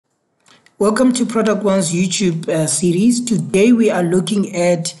Welcome to Product One's YouTube series. Today we are looking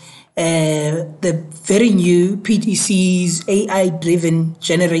at the very new PTC's AI-driven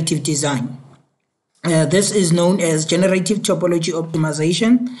generative design. This is known as Generative Topology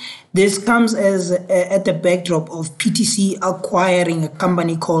Optimization. This comes as at the backdrop of PTC acquiring a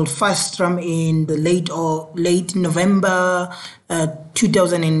company called Fastram in the late November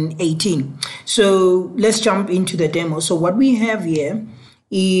 2018. So let's jump into the demo. So what we have here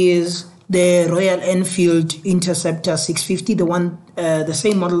is the Royal Enfield Interceptor 650, the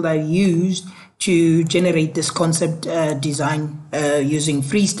same model that I used to generate this concept design using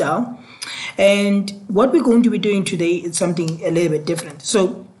Freestyle. And what we're going to be doing today is something a little bit different.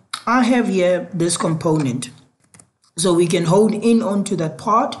 So I have here this component. So we can hold in onto that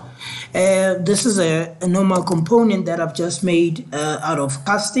part. This is a normal component that I've just made out of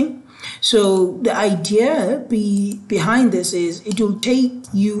casting. So the idea behind this is it will take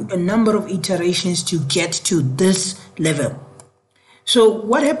you a number of iterations to get to this level. So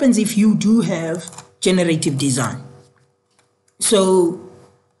what happens if you do have generative design? So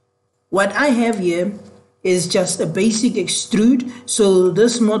what I have here is just a basic extrude. So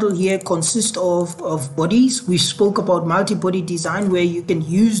this model here consists of bodies. We spoke about multi-body design where you can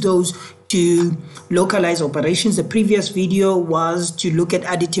use those to localize operations. The previous video was to look at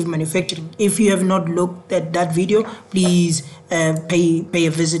additive manufacturing. If you have not looked at that video, please pay a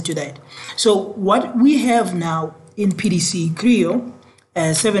visit to that. So what we have now in PTC Creo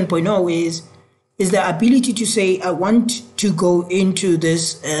 7.0 is the ability to say, I want to go into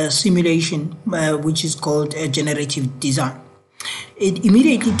this simulation, which is called generative design. It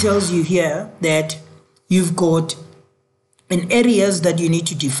immediately tells you here that you've got an areas that you need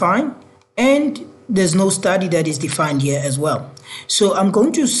to define, and there's no study that is defined here as well. So I'm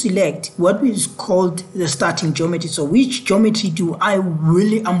going to select what is called the starting geometry. So which geometry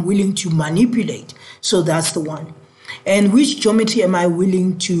I'm willing to manipulate? So that's the one. And which geometry am I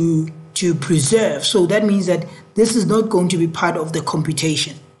willing to preserve? So that means that this is not going to be part of the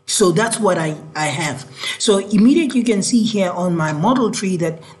computation. So that's what I have. So immediately you can see here on my model tree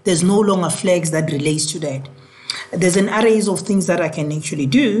that there's no longer flags that relates to that. There's an arrays of things that I can actually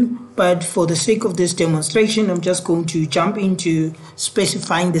do, but for the sake of this demonstration, I'm just going to jump into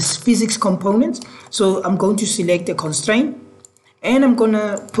specifying this physics components. So I'm going to select a constraint, and I'm going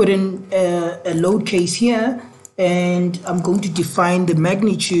to put in a load case here, and I'm going to define the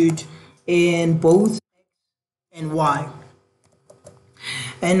magnitude in both X and Y.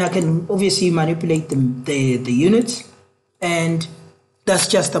 And I can obviously manipulate the units, and that's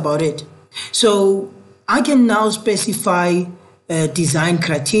just about it. So I can now specify design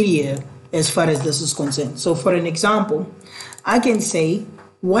criteria as far as this is concerned. So for an example, I can say,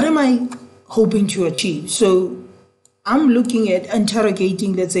 what am I hoping to achieve? So I'm looking at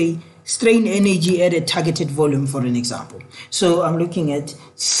interrogating, let's say, strain energy at a targeted volume, for an example. So I'm looking at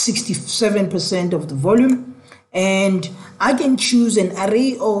 67% of the volume, and I can choose an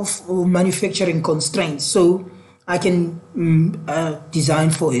array of manufacturing constraints. So I can design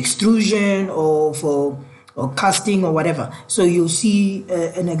for extrusion or casting or whatever. So you'll see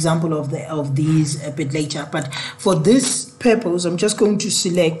an example of these a bit later. But for this purpose, I'm just going to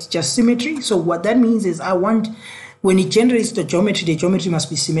select just symmetry. So what that means is I want, when it generates the geometry must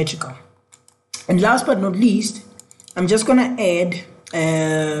be symmetrical. And last but not least, I'm just going to add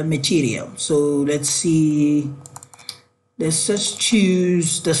material. So let's see, let's just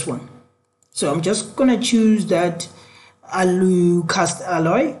choose this one. So I'm just going to choose that alu cast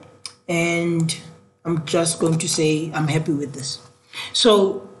alloy, and I'm just going to say I'm happy with this.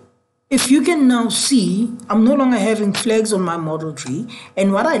 So if you can now see, I'm no longer having flags on my model tree.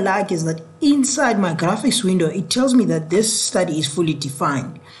 And what I like is that inside my graphics window, it tells me that this study is fully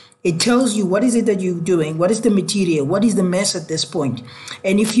defined. It tells you what is it that you're doing, what is the material, what is the mass at this point.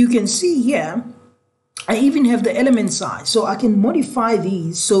 And if you can see here, I even have the element size, so I can modify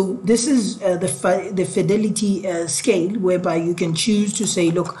these. So this is the fidelity scale, whereby you can choose to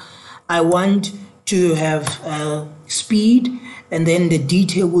say, look, I want to have speed, and then the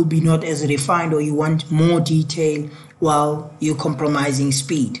detail will be not as refined, or you want more detail while you're compromising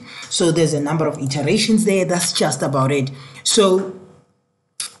speed. So there's a number of iterations there. That's just about it. So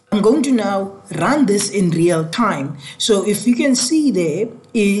I'm going to now run this in real time. So if you can see there,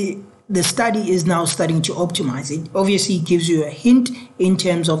 the study is now starting to optimize. It obviously gives you a hint in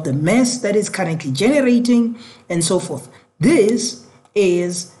terms of the mass that is currently generating and so forth. This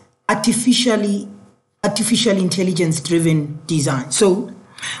is artificial intelligence driven design. So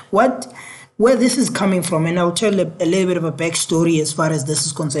where this is coming from, and I'll tell a little bit of a backstory as far as this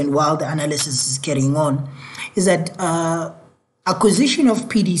is concerned while the analysis is carrying on, is that acquisition of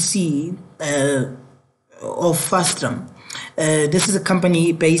PDC Fastram. This is a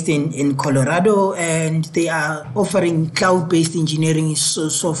company based in Colorado, and they are offering cloud-based engineering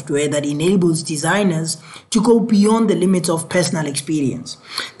software that enables designers to go beyond the limits of personal experience.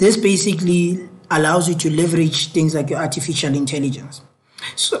 This basically allows you to leverage things like your artificial intelligence.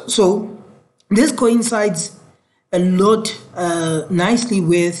 So this coincides a lot nicely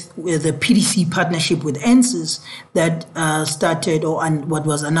with the PDC partnership with ANSYS that started what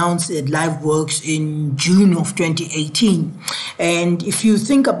was announced at LiveWorks in June of 2018. And if you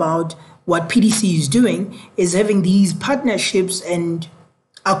think about what PDC is doing, is having these partnerships and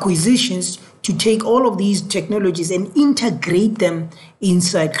acquisitions to take all of these technologies and integrate them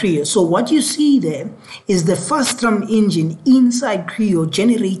inside Creo. So what you see there is the Fastram engine inside Creo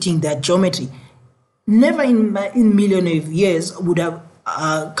generating that geometry. Never in million of years would have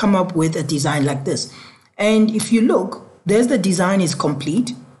come up with a design like this. And if you look, there's the design is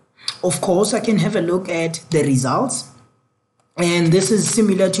complete. Of course, I can have a look at the results. And this is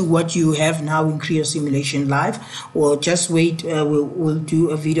similar to what you have now in Creo Simulation Live. Or just wait, we'll do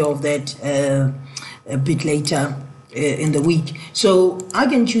a video of that a bit later in the week. So I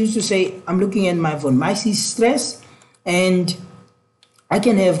can choose to say, I'm looking at my von Mises stress, and I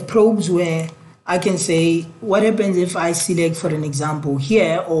can have probes where I can say, what happens if I select, for an example,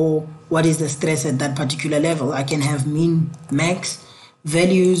 here, or what is the stress at that particular level? I can have min, max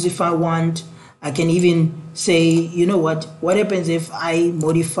values if I want. I can even say, you know what happens if I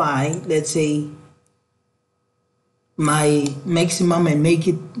modify, let's say, my maximum and make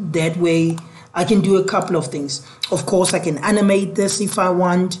it that way? I can do a couple of things. Of course, I can animate this if I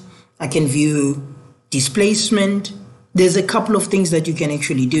want. I can view displacement. There's a couple of things that you can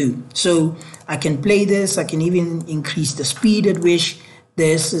actually do. So I can play this. I can even increase the speed at which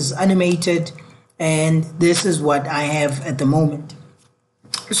this is animated. And this is what I have at the moment.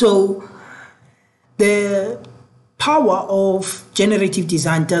 So the power of generative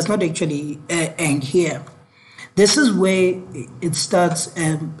design does not actually end here. This is where it starts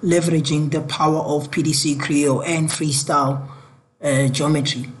leveraging the power of PDC, Creo, and freestyle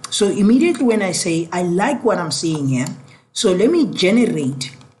geometry. So immediately when I say, I like what I'm seeing here, so let me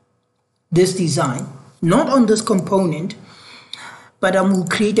generate this design, not on this component, but I will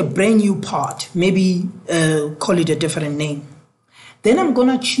create a brand new part, maybe call it a different name. Then I'm going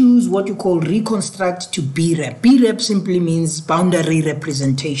to choose what you call Reconstruct to BREP. BREP simply means boundary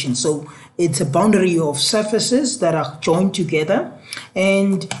representation. So it's a boundary of surfaces that are joined together.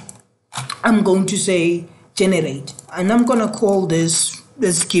 And I'm going to say generate. And I'm going to call this,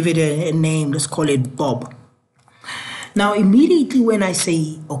 let's give it a name, let's call it Bob. Now, immediately when I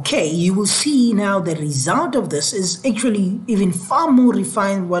say OK, you will see now the result of this is actually even far more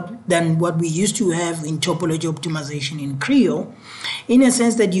refined than what we used to have in topology optimization in Creo, in a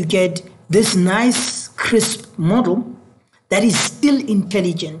sense that you get this nice, crisp model that is still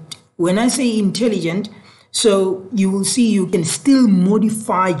intelligent. When I say intelligent, so you will see you can still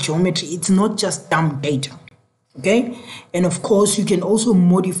modify geometry. It's not just dumb data. OK? And of course, you can also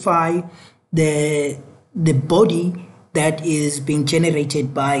modify the body that is being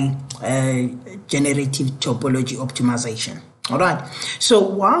generated by generative topology optimization. All right. So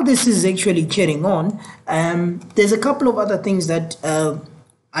while this is actually carrying on, there's a couple of other things that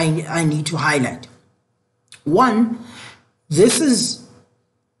I need to highlight. One, this is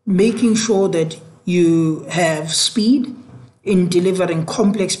making sure that you have speed in delivering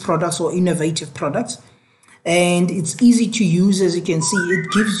complex products or innovative products. And it's easy to use, as you can see. It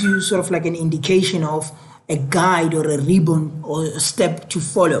gives you sort of like an indication of a guide or a ribbon or a step to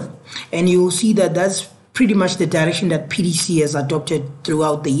follow. And you will see that that's pretty much the direction that PDC has adopted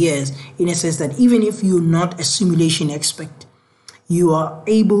throughout the years, in a sense that even if you're not a simulation expert, you are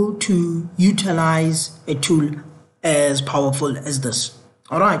able to utilize a tool as powerful as this.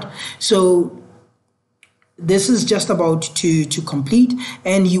 All right. So this is just about to complete.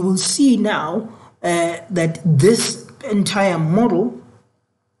 And you will see now that this entire model,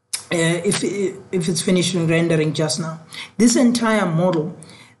 if it's finished rendering just now, this entire model,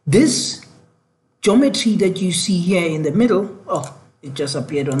 this geometry that you see here in the middle, oh, it just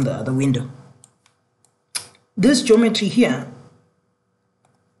appeared on the other window. This geometry here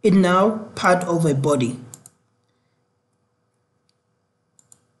is now part of a body.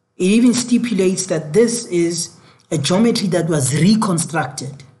 It even stipulates that this is a geometry that was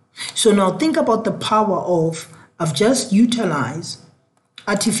reconstructed. So now think about the power of, I've just utilized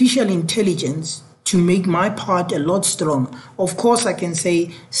artificial intelligence to make my part a lot stronger. Of course, I can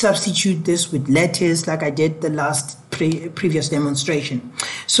say substitute this with lattice like I did the last previous demonstration.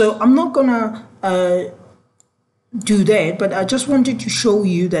 So I'm not gonna do that, but I just wanted to show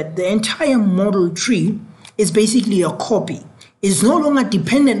you that the entire model tree is basically a copy. It's no longer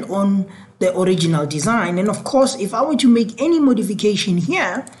dependent on the original design. And of course, if I were to make any modification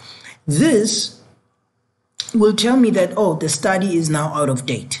here, this will tell me that, oh, the study is now out of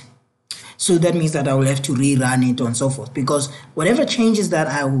date. So that means that I will have to rerun it and so forth, because whatever changes that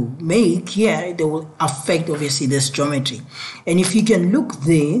I will make here, they will affect obviously this geometry. And if you can look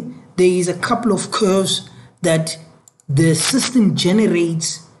there, there is a couple of curves that the system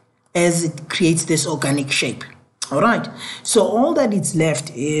generates as it creates this organic shape. All right. So all that is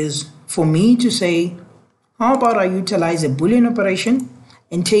left is for me to say, how about I utilize a Boolean operation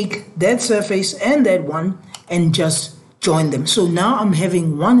and take that surface and that one and just join them. So now I'm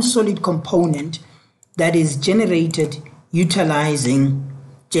having one solid component that is generated utilizing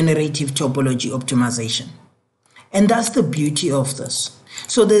generative topology optimization. And that's the beauty of this.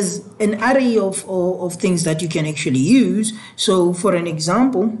 So there's an array of things that you can actually use. So for an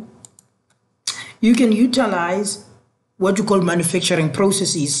example, you can utilize what you call manufacturing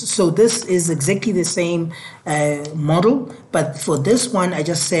processes. So this is exactly the same model, but for this one, I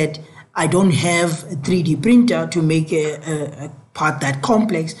just said, I don't have a 3D printer to make a part that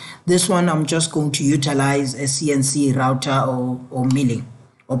complex. This one, I'm just going to utilize a CNC router or milling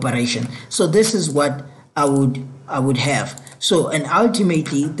operation. So this is what I would have. So, and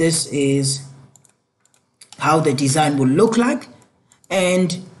ultimately, this is how the design will look like.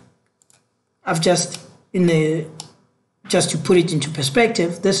 And I've just, just to put it into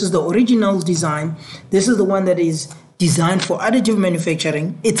perspective, this is the original design. This is the one that is designed for additive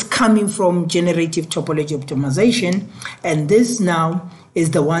manufacturing. It's coming from generative topology optimization. And this now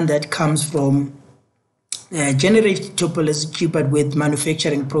is the one that comes from generative topology, but with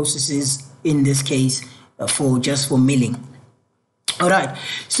manufacturing processes, in this case, for milling. All right.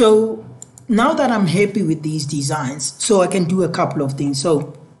 So now that I'm happy with these designs, so I can do a couple of things.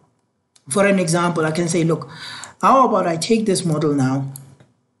 So for an example, I can say, look, how about I take this model now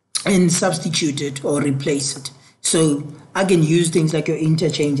and substitute it or replace it? So I can use things like your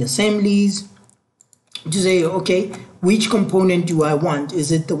interchange assemblies to say, okay, which component do I want?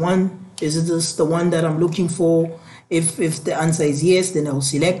 Is it the one? Is it this the one that I'm looking for? If the answer is yes, then I'll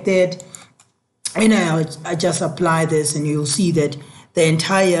select that. And I just apply this, and you'll see that the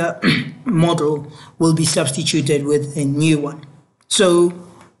entire model will be substituted with a new one. So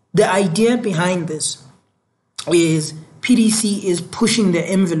the idea behind this is PDC is pushing the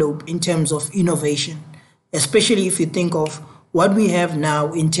envelope in terms of innovation, especially if you think of what we have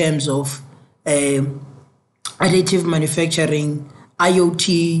now in terms of additive manufacturing,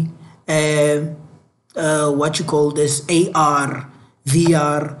 IoT, what you call this, AR,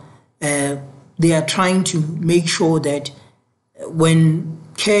 VR. They are trying to make sure that when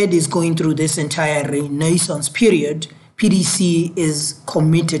CAD is going through this entire renaissance period, PDC is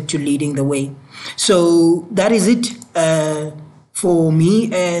committed to leading the way. So that is it for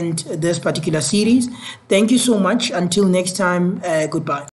me and this particular series. Thank you so much. Until next time, goodbye.